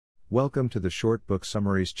Welcome to the Short Book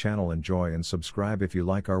Summaries channel. Enjoy and subscribe if you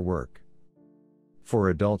like our work.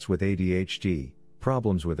 For adults with ADHD,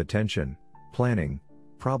 problems with attention, planning,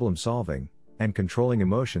 problem solving, and controlling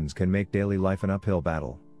emotions can make daily life an uphill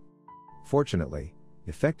battle. Fortunately,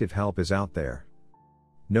 effective help is out there.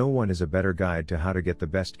 No one is a better guide to how to get the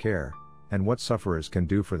best care, and what sufferers can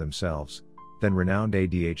do for themselves, than renowned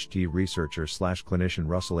ADHD researcher/clinician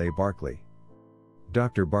Russell A. Barkley.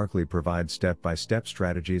 Dr. Barkley provides step-by-step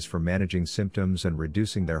strategies for managing symptoms and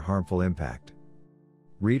reducing their harmful impact.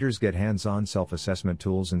 Readers get hands-on self-assessment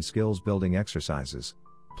tools and skills-building exercises,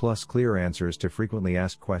 plus clear answers to frequently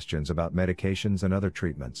asked questions about medications and other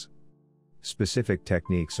treatments. Specific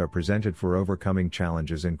techniques are presented for overcoming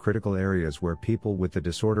challenges in critical areas where people with the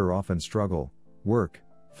disorder often struggle: work,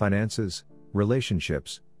 finances,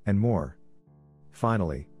 relationships, and more.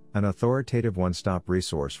 Finally, an authoritative one-stop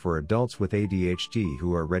resource for adults with ADHD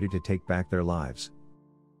who are ready to take back their lives.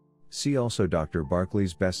 See also Dr.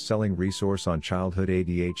 Barkley's best-selling resource on childhood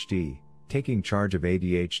ADHD, Taking Charge of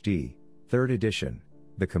ADHD, 3rd edition,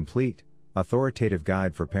 the complete, authoritative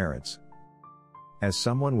guide for parents. As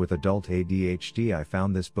someone with adult ADHD, I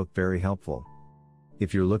found this book very helpful.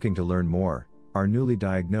 If you're looking to learn more, are newly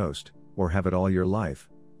diagnosed, or have it all your life,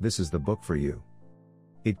 this is the book for you.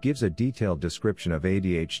 It gives a detailed description of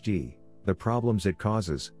ADHD, the problems it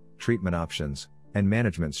causes, treatment options, and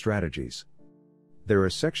management strategies. There are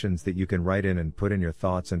sections that you can write in and put in your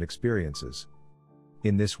thoughts and experiences.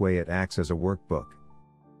 In this way it acts as a workbook.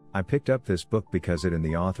 I picked up this book because it and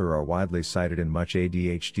the author are widely cited in much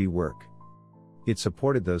ADHD work. It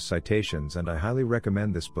supported those citations and I highly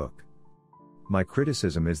recommend this book. My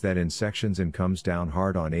criticism is that in sections it comes down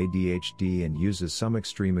hard on ADHD and uses some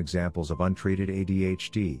extreme examples of untreated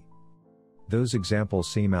ADHD. Those examples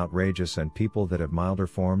seem outrageous and people that have milder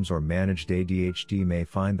forms or managed ADHD may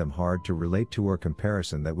find them hard to relate to or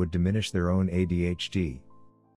comparison that would diminish their own ADHD.